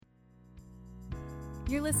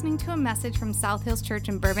You're listening to a message from South Hills Church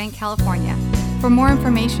in Burbank, California. For more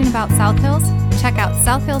information about South Hills, check out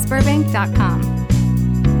southhillsburbank.com.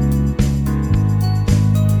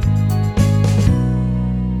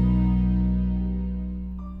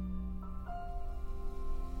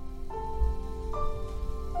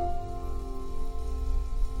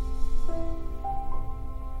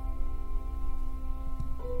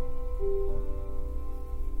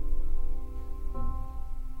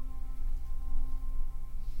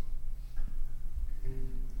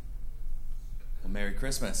 Merry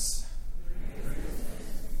Christmas.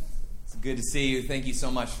 It's good to see you. Thank you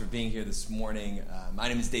so much for being here this morning. My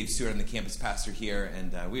name is Dave Stewart. I'm the campus pastor here,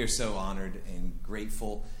 and we are so honored and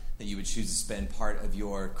grateful that you would choose to spend part of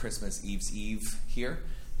your Christmas Eve's Eve here.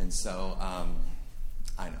 And so,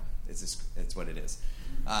 I know, it's what it is.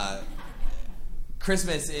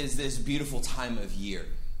 Christmas is this beautiful time of year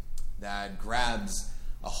that grabs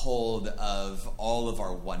a hold of all of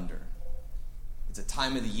our wonder. It's a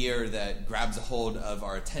time of the year that grabs a hold of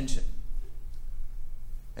our attention.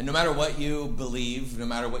 And no matter what you believe, no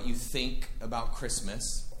matter what you think about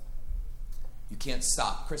Christmas, you can't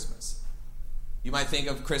stop Christmas. You might think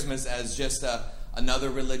of Christmas as just another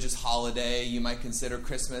religious holiday. You might consider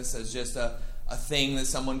Christmas as just a thing that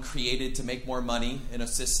someone created to make more money in a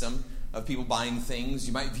system of people buying things.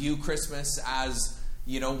 You might view Christmas as,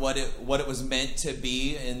 what it was meant to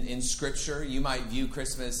be in Scripture. You might view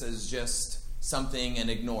Christmas as just something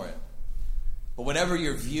and ignore it. But whatever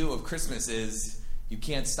your view of Christmas is, you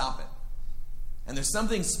can't stop it. And there's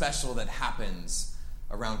something special that happens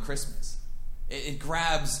around Christmas. It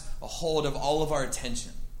grabs a hold of all of our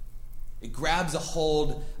attention. It grabs a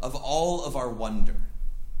hold of all of our wonder.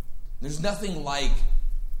 There's nothing like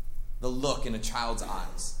the look in a child's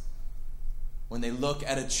eyes when they look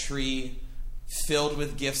at a tree filled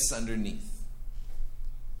with gifts underneath,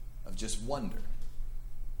 of just wonder,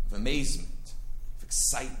 of amazement,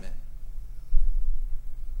 excitement.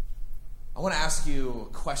 I want to ask you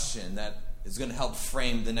a question that is going to help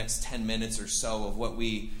frame the next 10 minutes or so of what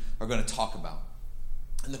we are going to talk about.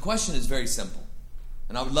 And the question is very simple.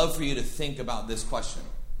 And I would love for you to think about this question.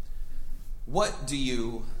 What do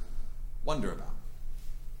you wonder about?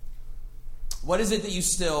 What is it that you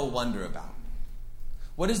still wonder about?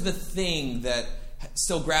 What is the thing that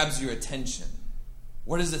still grabs your attention?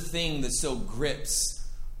 What is the thing that still grips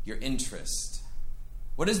your interest?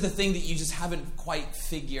 What is the thing that you just haven't quite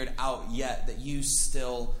figured out yet that you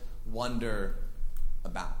still wonder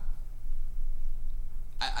about?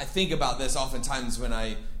 I think about this oftentimes when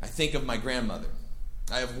I think of my grandmother.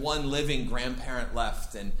 I have one living grandparent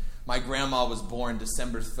left, and my grandma was born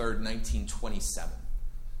December 3rd, 1927.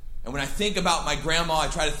 And when I think about my grandma, I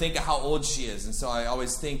try to think of how old she is. And so I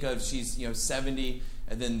always think of she's 70,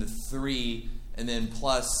 and then the 3, and then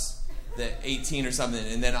plus the 18 or something,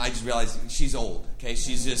 and then I just realized she's old, okay?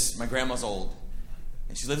 My grandma's old.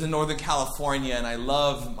 And she lives in Northern California, and I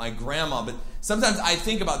love my grandma, but sometimes I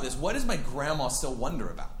think about this. What does my grandma still wonder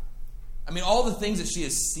about? I mean, all the things that she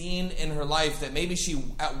has seen in her life that maybe she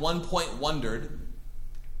at one point wondered,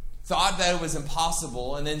 thought that it was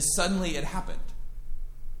impossible, and then suddenly it happened.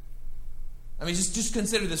 I mean, just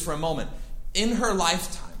consider this for a moment. In her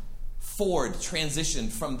lifetime, Ford transitioned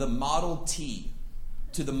from the Model T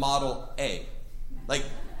to the Model A. Like,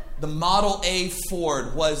 the Model A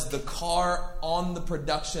Ford was the car on the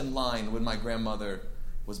production line when my grandmother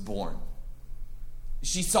was born.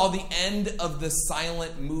 She saw the end of the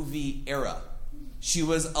silent movie era. She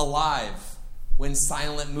was alive when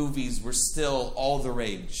silent movies were still all the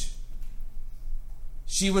rage.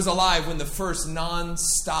 She was alive when the first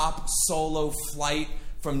non-stop solo flight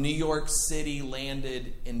from New York City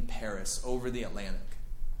landed in Paris over the Atlantic.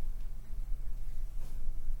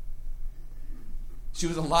 She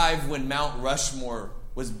was alive when Mount Rushmore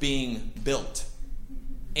was being built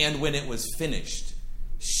and when it was finished.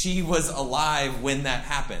 She was alive when that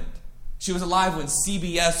happened. She was alive when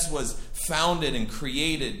CBS was founded and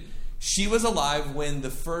created. She was alive when the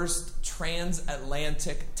first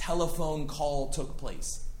transatlantic telephone call took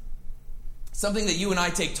place. Something that you and I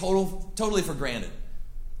take totally for granted.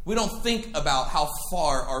 We don't think about how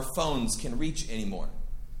far our phones can reach anymore.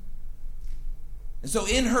 And so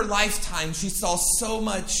in her lifetime, she saw so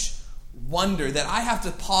much wonder that I have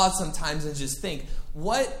to pause sometimes and just think,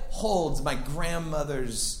 what holds my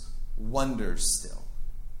grandmother's wonder still?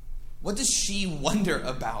 What does she wonder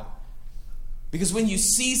about? Because when you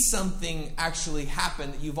see something actually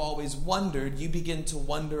happen that you've always wondered, you begin to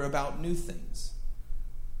wonder about new things.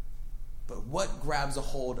 But what grabs a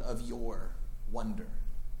hold of your wonder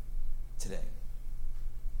today?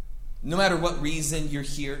 No matter what reason you're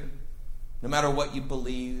here, no matter what you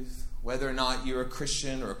believe, whether or not you're a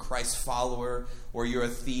Christian or a Christ follower, or you're a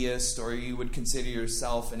theist, or you would consider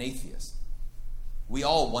yourself an atheist. We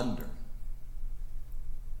all wonder.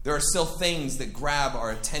 There are still things that grab our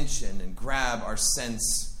attention and grab our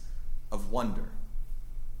sense of wonder.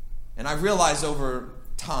 And I realized over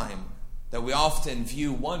time that we often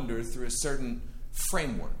view wonder through a certain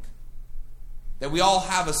framework. That we all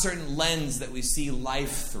have a certain lens that we see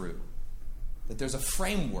life through. That there's a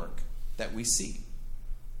framework that we see.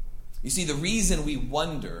 You see, the reason we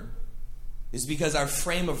wonder is because our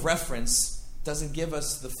frame of reference doesn't give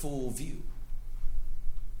us the full view.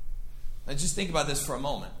 Now just think about this for a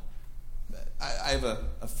moment. I have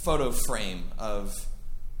a photo frame of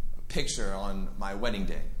a picture on my wedding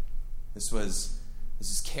day. This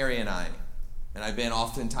is Carrie and I. And I've been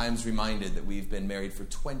oftentimes reminded that we've been married for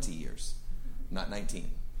 20 years, not 19,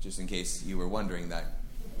 just in case you were wondering that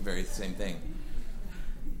very same thing.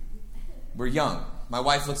 We're young. My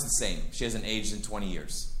wife looks the same. She hasn't aged in 20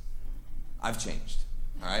 years. I've changed.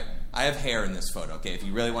 All right? I have hair in this photo. Okay, if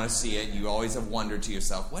you really want to see it, you always have wondered to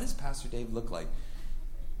yourself, what does Pastor Dave look like?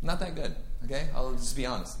 Not that good. Okay? I'll just be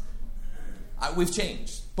honest. We've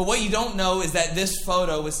changed. But what you don't know is that this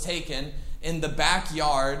photo was taken in the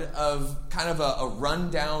backyard of kind of a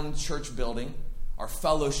rundown church building, our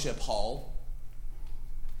fellowship hall.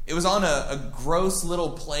 It was on a gross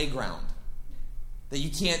little playground that you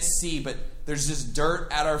can't see, but there's just dirt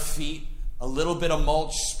at our feet, a little bit of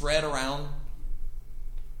mulch spread around.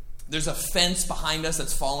 There's a fence behind us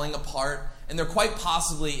that's falling apart, and there quite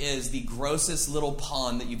possibly is the grossest little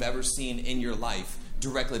pond that you've ever seen in your life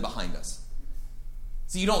directly behind us.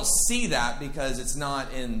 So you don't see that because it's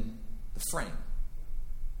not in the frame.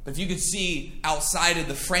 But if you could see outside of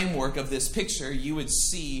the framework of this picture, you would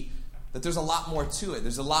see that there's a lot more to it.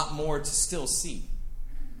 There's a lot more to still see.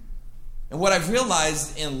 And what I've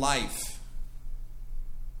realized in life,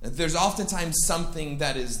 that there's oftentimes something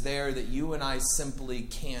that is there that you and I simply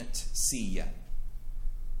can't see yet.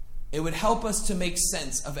 It would help us to make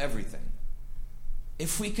sense of everything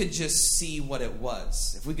if we could just see what it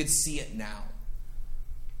was, if we could see it now.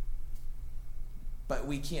 But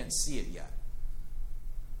we can't see it yet.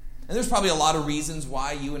 And there's probably a lot of reasons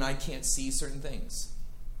why you and I can't see certain things.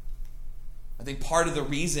 I think part of the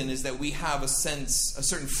reason is that we have a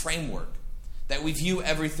certain framework that we view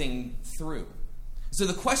everything through. So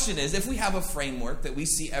the question is, if we have a framework that we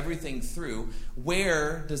see everything through,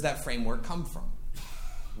 where does that framework come from?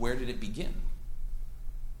 Where did it begin?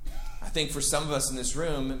 I think for some of us in this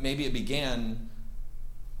room, maybe it began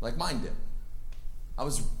like mine did. I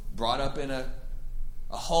was brought up in a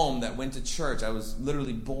home that went to church. I was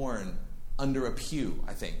literally born under a pew,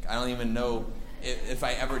 I think. I don't even know if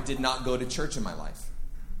I ever did not go to church in my life.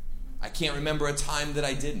 I can't remember a time that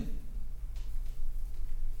I didn't.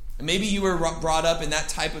 And maybe you were brought up in that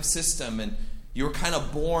type of system and you were kind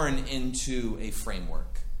of born into a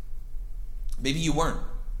framework. Maybe you weren't.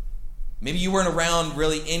 Maybe you weren't around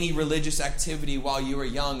really any religious activity while you were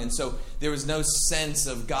young, and so there was no sense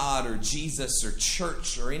of God or Jesus or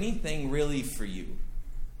church or anything really for you.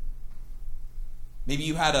 Maybe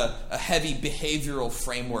you had a heavy behavioral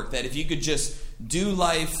framework that if you could just do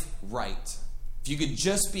life right, if you could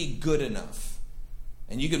just be good enough,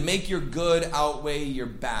 and you could make your good outweigh your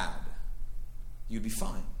bad, you'd be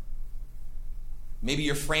fine. Maybe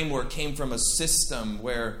your framework came from a system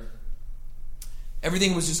where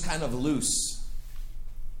everything was just kind of loose,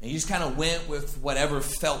 and you just kind of went with whatever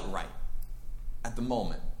felt right at the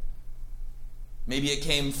moment. Maybe it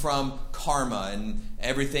came from karma and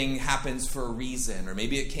everything happens for a reason, or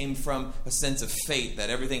maybe it came from a sense of fate that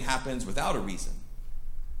everything happens without a reason.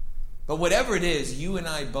 But whatever it is, you and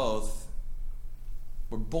I both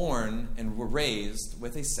were born and were raised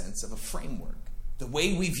with a sense of a framework. The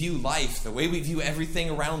way we view life, the way we view everything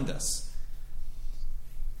around us.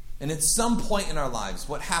 And at some point in our lives,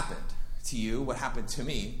 what happened to you, what happened to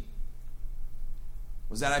me,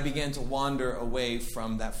 was that I began to wander away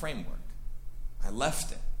from that framework. I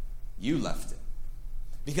left it. You left it.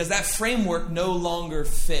 Because that framework no longer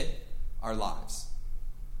fit our lives.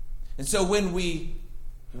 And so when we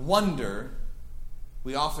wonder,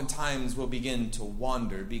 we oftentimes will begin to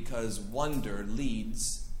wander because wonder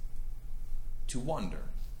leads to wonder.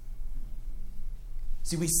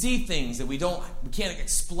 See, we see things that we can't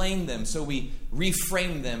explain them, so we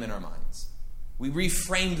reframe them in our minds. We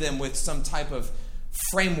reframe them with some type of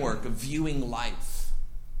framework of viewing life,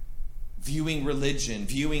 viewing religion,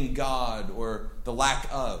 viewing God, or the lack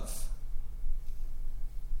of.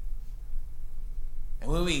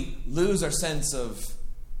 And when we lose our sense of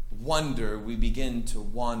wonder, we begin to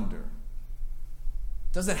wander.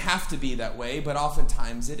 It doesn't have to be that way, but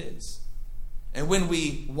oftentimes it is. And when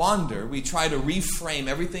we wander, we try to reframe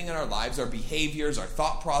everything in our lives, our behaviors, our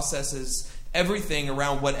thought processes, everything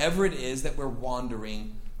around whatever it is that we're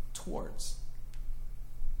wandering towards.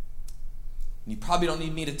 And you probably don't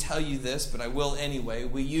need me to tell you this, but I will anyway.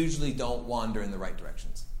 We usually don't wander in the right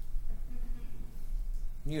directions.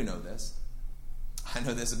 You know this. I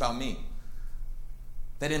know this about me.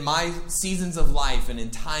 That in my seasons of life and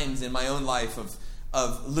in times in my own life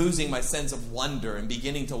of losing my sense of wonder and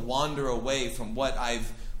beginning to wander away from what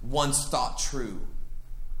I've once thought true,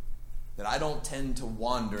 that I don't tend to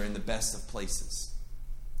wander in the best of places.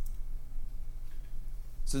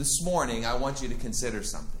 So this morning, I want you to consider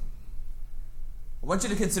something. I want you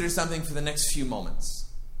to consider something for the next few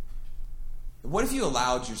moments. What if you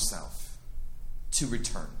allowed yourself to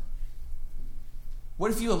return?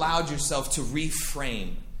 What if you allowed yourself to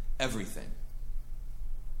reframe everything?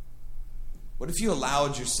 What if you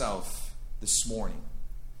allowed yourself this morning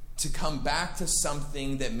to come back to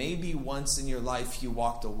something that maybe once in your life you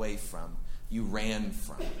walked away from, you ran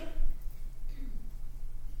from?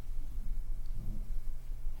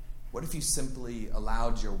 What if you simply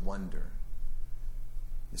allowed your wonder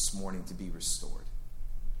this morning to be restored?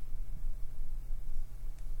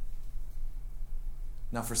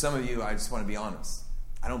 Now, for some of you, I just want to be honest.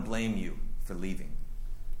 I don't blame you for leaving.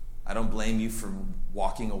 I don't blame you for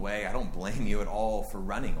walking away. I don't blame you at all for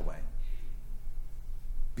running away.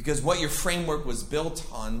 Because what your framework was built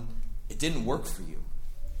on, it didn't work for you.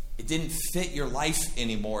 It didn't fit your life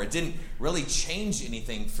anymore. It didn't really change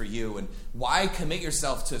anything for you. And why commit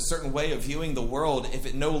yourself to a certain way of viewing the world if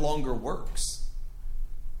it no longer works?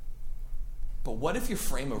 But what if your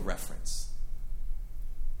frame of reference?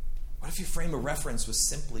 What if your frame of reference was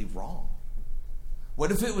simply wrong?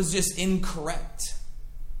 What if it was just incorrect?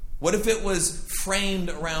 What if it was framed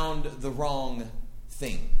around the wrong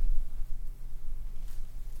thing?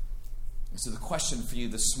 And so the question for you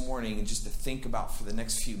this morning, and just to think about for the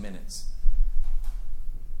next few minutes,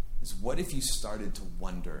 is what if you started to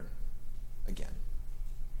wonder again?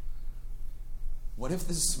 What if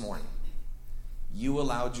this morning you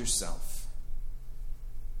allowed yourself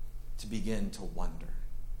to begin to wonder?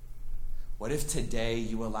 What if today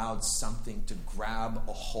you allowed something to grab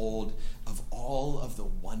a hold of all of the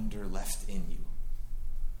wonder left in you?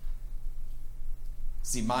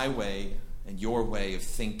 See, my way and your way of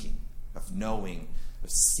thinking, of knowing, of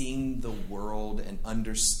seeing the world and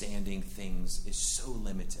understanding things is so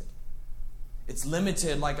limited. It's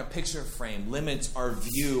limited like a picture frame limits our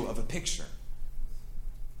view of a picture.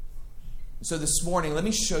 So this morning, let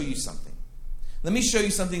me show you something. Let me show you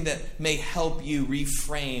something that may help you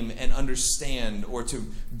reframe and understand, or to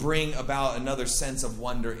bring about another sense of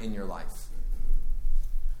wonder in your life.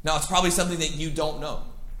 Now, it's probably something that you don't know.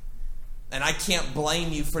 And I can't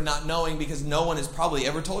blame you for not knowing, because no one has probably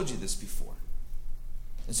ever told you this before.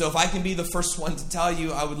 And so if I can be the first one to tell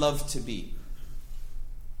you, I would love to be.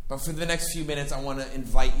 But for the next few minutes, I want to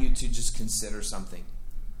invite you to just consider something.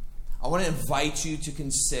 I want to invite you to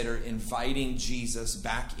consider inviting Jesus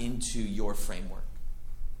back into your framework,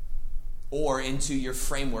 or into your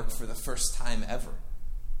framework for the first time ever.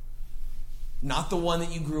 Not the one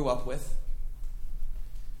that you grew up with,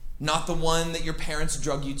 not the one that your parents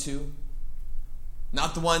drug you to,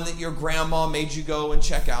 not the one that your grandma made you go and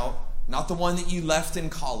check out, not the one that you left in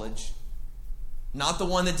college, not the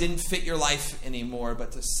one that didn't fit your life anymore,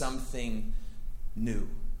 but to something new.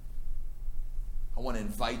 I want to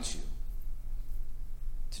invite you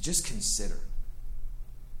to just consider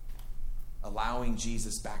allowing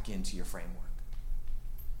Jesus back into your framework.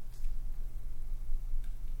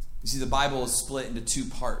 You see, the Bible is split into two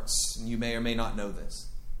parts, and you may or may not know this.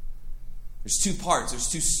 There's two parts. There's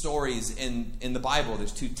two stories in the Bible.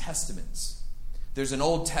 There's two testaments. There's an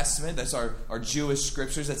Old Testament. That's our Jewish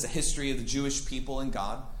scriptures. That's the history of the Jewish people and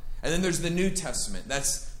God. And then there's the New Testament.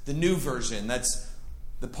 That's the new version. That's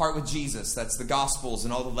the part with Jesus. That's the Gospels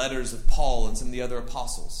and all the letters of Paul and some of the other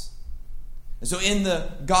apostles. And so in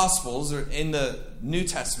the Gospels, or in the New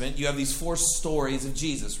Testament, you have these 4 stories of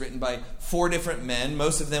Jesus written by 4 different men.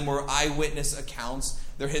 Most of them were eyewitness accounts.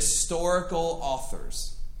 They're historical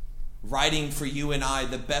authors writing for you and I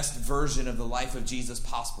the best version of the life of Jesus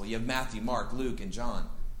possible. You have Matthew, Mark, Luke, and John.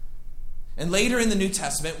 And later in the New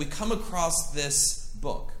Testament, we come across this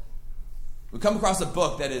book. We come across a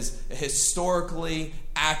book that is a historically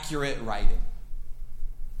accurate writing.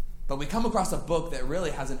 But we come across a book that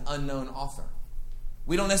really has an unknown author.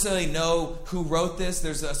 We don't necessarily know who wrote this.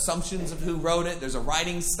 There's assumptions of who wrote it. There's a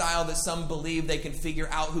writing style that some believe they can figure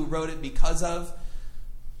out who wrote it because of.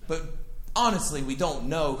 But honestly, we don't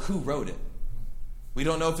know who wrote it. We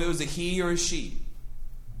don't know if it was a he or a she.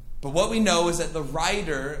 But what we know is that the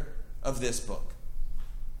writer of this book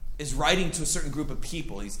is writing to a certain group of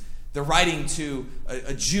people. They're writing to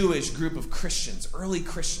a Jewish group of Christians, early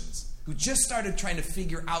Christians, who just started trying to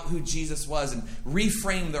figure out who Jesus was and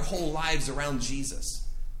reframe their whole lives around Jesus.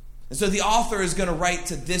 And so the author is going to write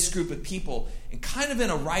to this group of people and kind of in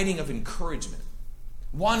a writing of encouragement,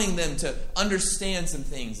 wanting them to understand some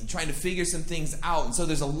things and trying to figure some things out. And so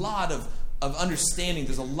there's a lot of understanding.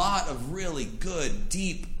 There's a lot of really good,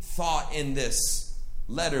 deep thought in this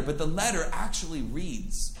letter. But the letter actually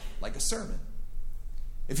reads like a sermon.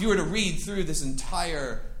 If you were to read through this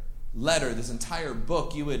entire letter, this entire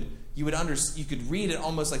book, you could read it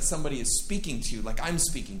almost like somebody is speaking to you, like I'm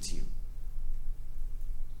speaking to you.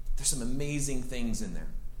 There's some amazing things in there.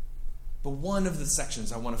 But one of the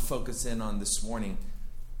sections I want to focus in on this morning,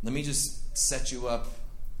 let me just set you up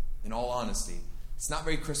in all honesty. It's not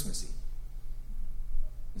very Christmassy.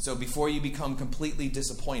 And so before you become completely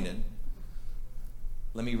disappointed,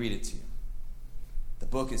 let me read it to you. The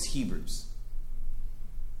book is Hebrews.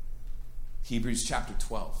 Hebrews chapter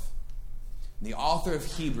 12. And the author of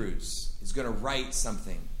Hebrews is going to write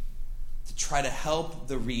something to try to help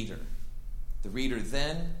the reader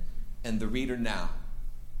then and the reader now,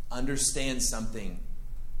 understand something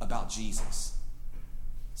about Jesus.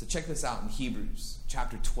 So check this out in Hebrews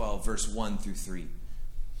chapter 12, verse 1 through 3.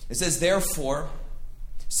 It says, "Therefore,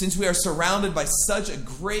 since we are surrounded by such a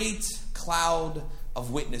great cloud of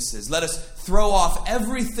witnesses, let us throw off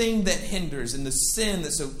everything that hinders and the sin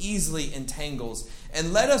that so easily entangles,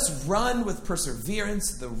 and let us run with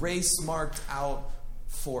perseverance the race marked out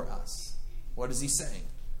for us." What is he saying?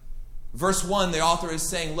 Verse 1, the author is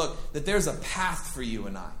saying, look, that there's a path for you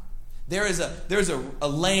and I. There's a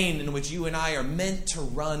lane in which you and I are meant to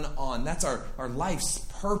run on. That's our life's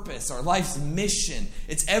purpose, our life's mission.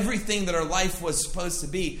 It's everything that our life was supposed to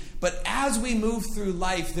be. But as we move through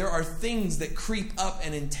life, there are things that creep up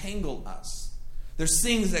and entangle us. There's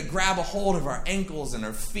things that grab a hold of our ankles and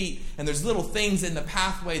our feet, and there's little things in the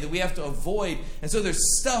pathway that we have to avoid. And so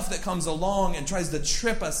there's stuff that comes along and tries to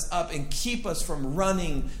trip us up and keep us from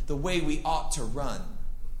running the way we ought to run.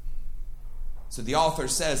 So the author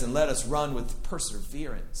says, and let us run with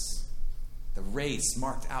perseverance the race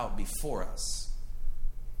marked out before us.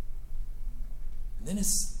 And then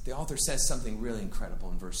the author says something really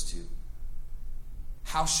incredible in verse 2.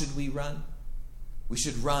 How should we run? We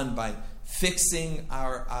should run by fixing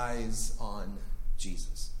our eyes on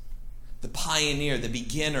Jesus, the pioneer, the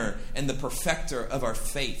beginner, and the perfecter of our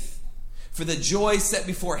faith. For the joy set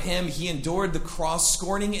before him, he endured the cross,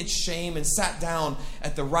 scorning its shame, and sat down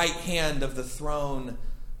at the right hand of the throne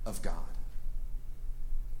of God.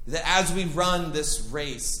 That as we run this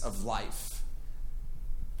race of life,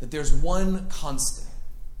 that there's one constant.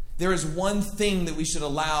 There is one thing that we should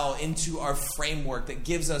allow into our framework that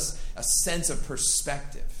gives us a sense of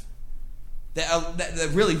perspective, that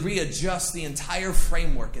really readjusts the entire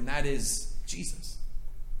framework, and that is Jesus.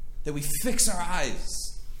 That we fix our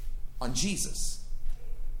eyes on Jesus.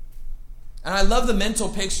 And I love the mental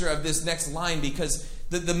picture of this next line, because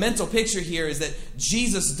the mental picture here is that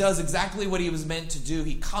Jesus does exactly what he was meant to do.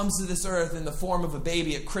 He comes to this earth in the form of a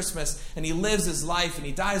baby at Christmas, and he lives his life, and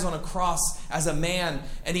he dies on a cross as a man,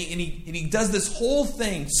 and he does this whole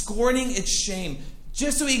thing, scorning its shame,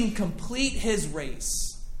 just so he can complete his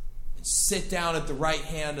race and sit down at the right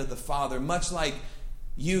hand of the Father, much like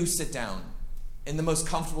you sit down in the most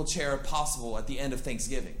comfortable chair possible at the end of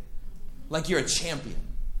Thanksgiving. Like you're a champion.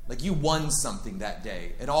 Like you won something that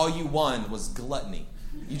day, and all you won was gluttony.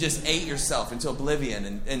 You just ate yourself into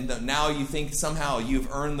oblivion, and now you think somehow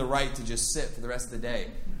you've earned the right to just sit for the rest of the day.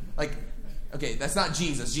 Like, okay, that's not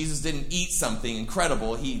Jesus. Jesus didn't eat something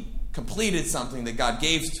incredible. He completed something that God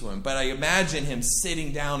gave to him. But I imagine him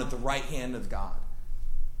sitting down at the right hand of God,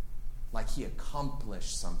 like he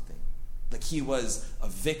accomplished something, like he was a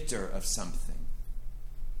victor of something.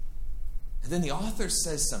 And then the author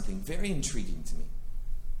says something very intriguing to me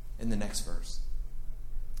in the next verse.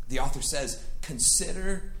 The author says,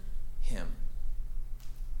 consider him.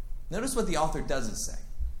 Notice what the author doesn't say.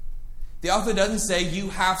 The author doesn't say, you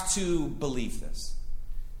have to believe this.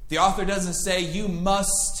 The author doesn't say, you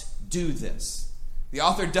must do this. The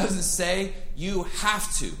author doesn't say, you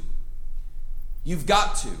have to. You've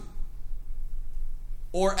got to.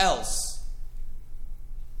 Or else.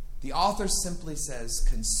 The author simply says,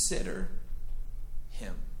 consider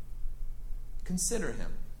him. Consider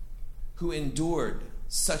him, who endured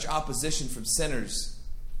such opposition from sinners,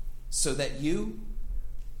 so that you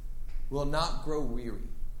will not grow weary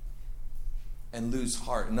and lose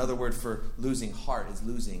heart. Another word for losing heart is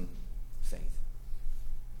losing faith.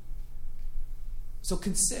 So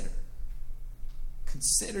consider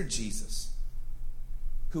Jesus.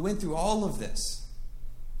 who went through all of this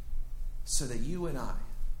so that you and I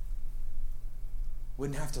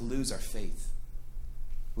wouldn't have to lose our faith.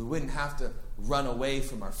 We wouldn't have to run away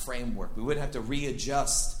from our framework. We wouldn't have to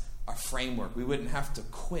readjust our framework. We wouldn't have to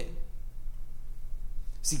quit.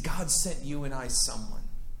 See, God sent you and I someone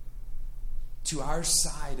to our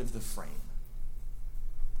side of the frame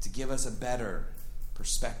to give us a better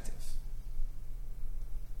perspective.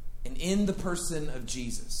 And in the person of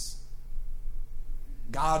Jesus,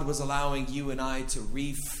 God was allowing you and I to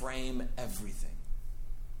reframe everything.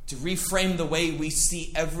 To reframe the way we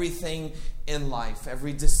see everything in life,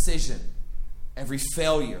 every decision, every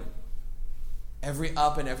failure, every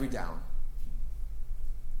up and every down.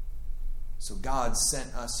 So God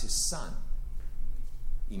sent us his Son,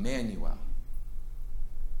 Emmanuel,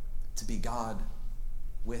 to be God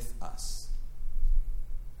with us.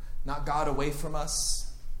 Not God away from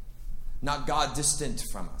us, not God distant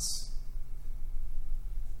from us,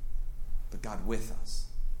 but God with us.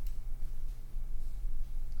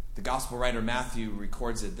 The gospel writer Matthew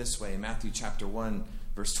records it this way. In Matthew chapter 1,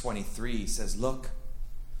 verse 23, he says, "Look,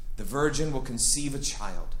 the virgin will conceive a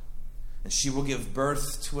child, and she will give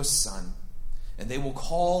birth to a son, and they will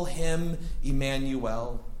call him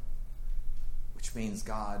Emmanuel," which means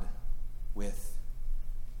God with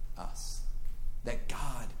us. That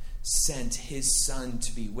God sent his Son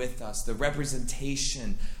to be with us, the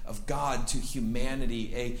representation of God to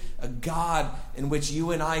humanity, a God in which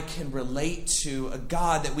you and I can relate to, a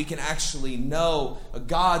God that we can actually know, a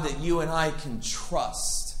God that you and I can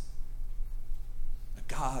trust, a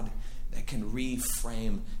God that can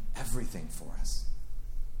reframe everything for us.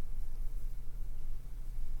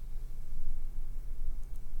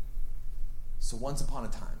 So once upon a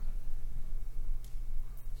time,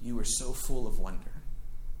 you were so full of wonder.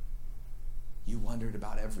 You wondered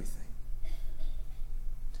about everything.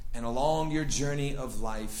 And along your journey of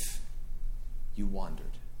life, you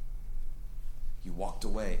wandered. You walked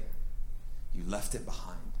away. You left it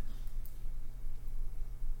behind.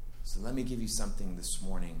 So let me give you something this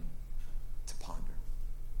morning to ponder.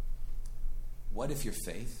 What if your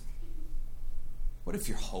faith? What if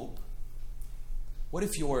your hope? What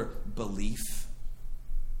if your belief?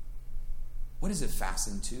 What is it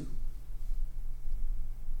fastened to?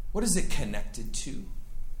 What is it connected to?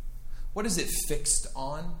 What is it fixed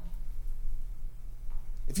on?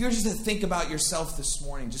 If you were just to think about yourself this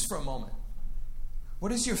morning, just for a moment,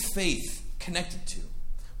 what is your faith connected to?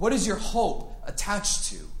 What is your hope attached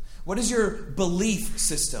to? What is your belief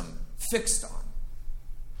system fixed on?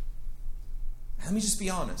 Let me just be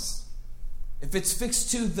honest. If it's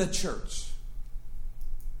fixed to the church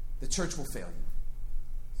will fail you.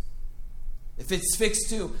 If it's fixed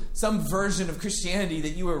to some version of Christianity that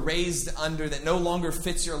you were raised under that no longer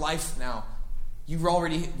fits your life now, you've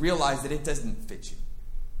already realized that it doesn't fit you.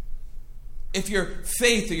 If your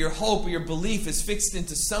faith or your hope or your belief is fixed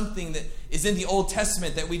into something that is in the Old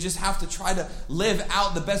Testament that we just have to try to live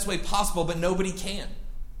out the best way possible, but nobody can,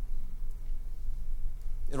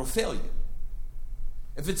 it'll fail you.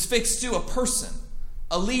 If it's fixed to a person,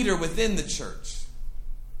 a leader within the church,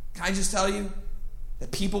 can I just tell you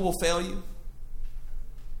that people will fail you?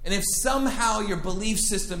 And if somehow your belief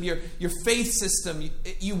system, your faith system,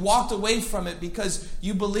 you walked away from it because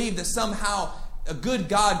you believed that somehow a good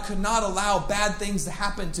God could not allow bad things to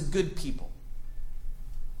happen to good people.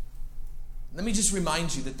 Let me just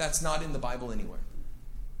remind you that that's not in the Bible anywhere.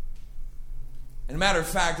 And a matter of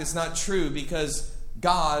fact, it's not true because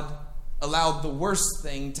God allowed the worst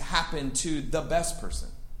thing to happen to the best person.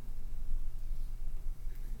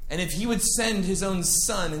 And if he would send his own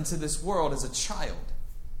Son into this world as a child,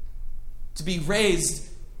 to be raised,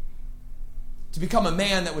 to become a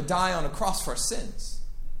man that would die on a cross for our sins,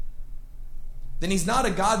 then he's not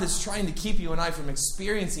a God that's trying to keep you and I from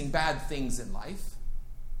experiencing bad things in life.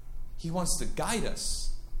 He wants to guide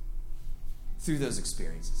us through those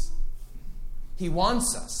experiences. He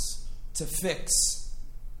wants us to fix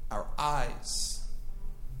our eyes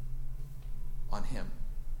on him.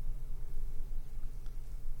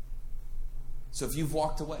 So if you've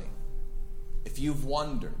walked away, if you've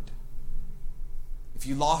wandered, if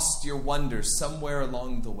you lost your wonder somewhere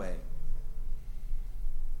along the way,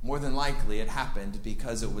 more than likely it happened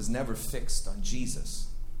because it was never fixed on Jesus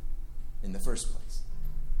in the first place.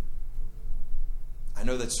 I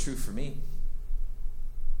know that's true for me.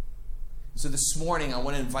 So this morning I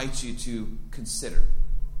want to invite you to consider,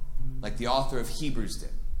 like the author of Hebrews did.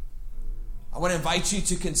 I want to invite you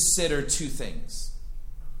to consider two things.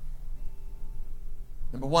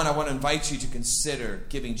 Number one, I want to invite you to consider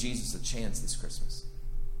giving Jesus a chance this Christmas.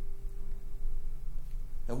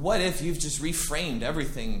 Now, what if you've just reframed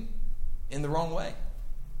everything in the wrong way?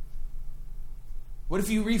 What if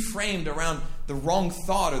you reframed around the wrong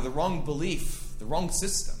thought or the wrong belief, the wrong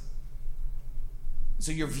system?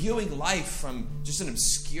 So you're viewing life from just an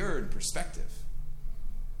obscured perspective.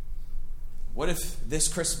 What if this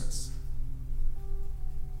Christmas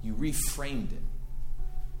you reframed it?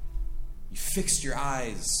 You fixed your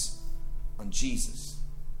eyes on Jesus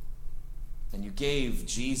and you gave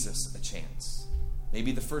Jesus a chance.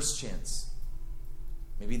 Maybe the first chance.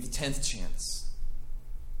 Maybe the 10th chance.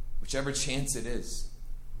 Whichever chance it is,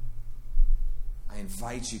 I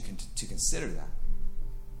invite you to consider that.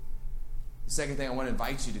 The second thing I want to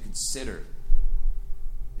invite you to consider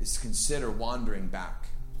is to consider wandering back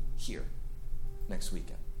here next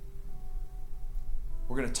weekend.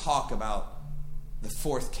 We're going to talk about the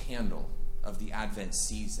fourth candle of the Advent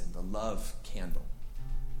season, the love candle.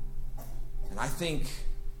 And I think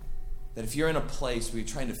that if you're in a place where you're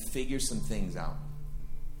trying to figure some things out,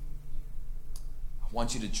 I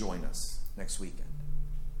want you to join us next weekend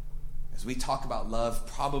as we talk about love,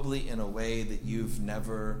 probably in a way that you've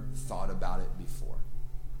never thought about it before.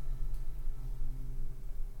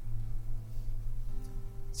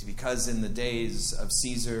 See, because in the days of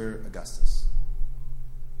Caesar Augustus,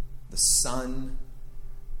 the son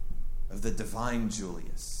of the divine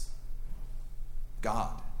Julius,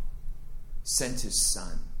 God sent his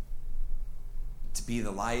son to be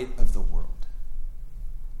the light of the world,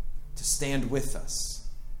 to stand with us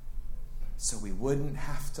so we wouldn't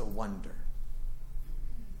have to wonder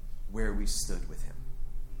where we stood with him.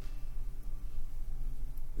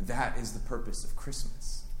 That is the purpose of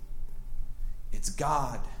Christmas. It's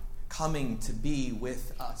God coming to be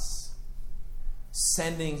with us,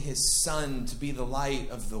 sending his son to be the light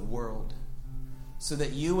of the world, so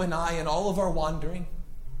that you and I, in all of our wandering,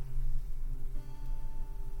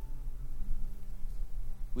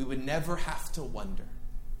 we would never have to wonder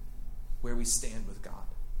where we stand with God.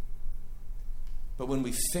 But when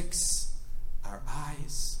we fix our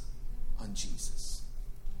eyes on Jesus,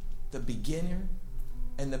 the beginner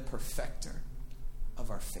and the perfecter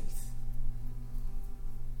of our faith,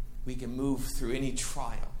 we can move through any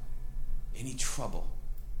trial, any trouble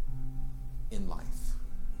in life.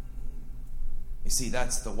 You see,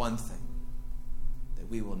 that's the one thing that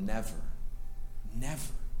we will never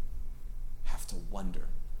have to wonder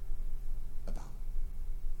about.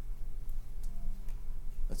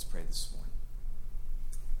 Let's pray this morning.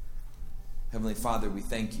 Heavenly Father, we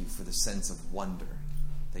thank you for the sense of wonder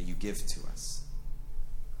that you give to us.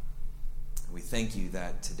 We thank you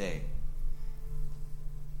that today,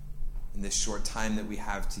 in this short time that we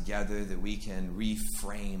have together, that we can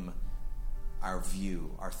reframe our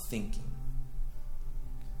view, our thinking.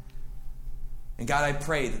 And God, I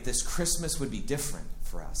pray that this Christmas would be different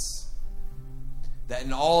for us. That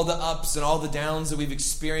in all the ups and all the downs that we've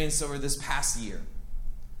experienced over this past year,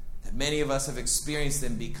 that many of us have experienced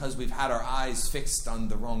them because we've had our eyes fixed on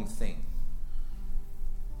the wrong thing.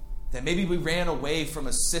 That maybe we ran away from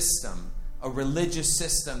a system, a religious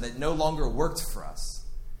system that no longer worked for us.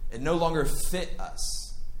 It no longer fit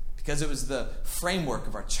us because it was the framework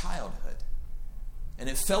of our childhood. And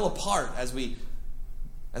it fell apart as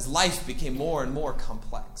life became more and more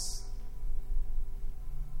complex.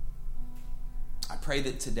 I pray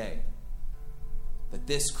that today, that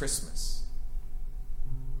this Christmas,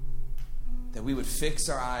 that we would fix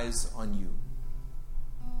our eyes on you.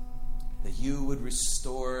 That you would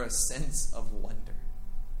restore a sense of wonder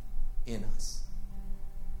in us.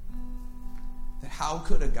 That how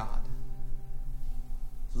could a God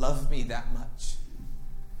love me that much?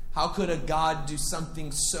 How could a God do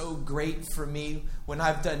something so great for me when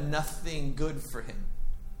I've done nothing good for him?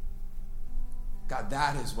 God,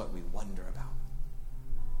 that is what we wonder about.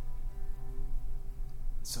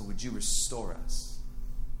 So would you restore us?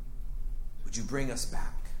 Would you bring us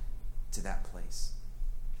back to that place?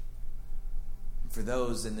 And for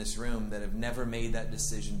those in this room that have never made that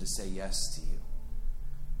decision to say yes to you,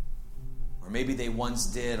 or maybe they once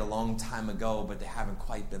did a long time ago, but they haven't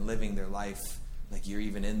quite been living their life like you're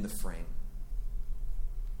even in the frame.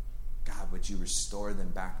 God, would you restore them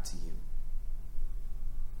back to you?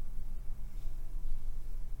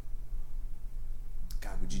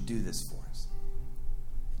 God, would you do this for us?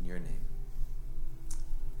 In your name.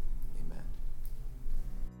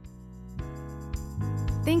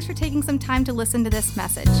 Thanks for taking some time to listen to this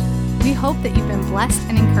message. We hope that you've been blessed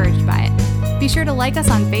and encouraged by it. Be sure to like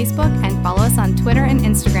us on Facebook and follow us on Twitter and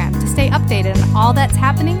Instagram to stay updated on all that's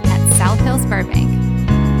happening at South Hills Burbank.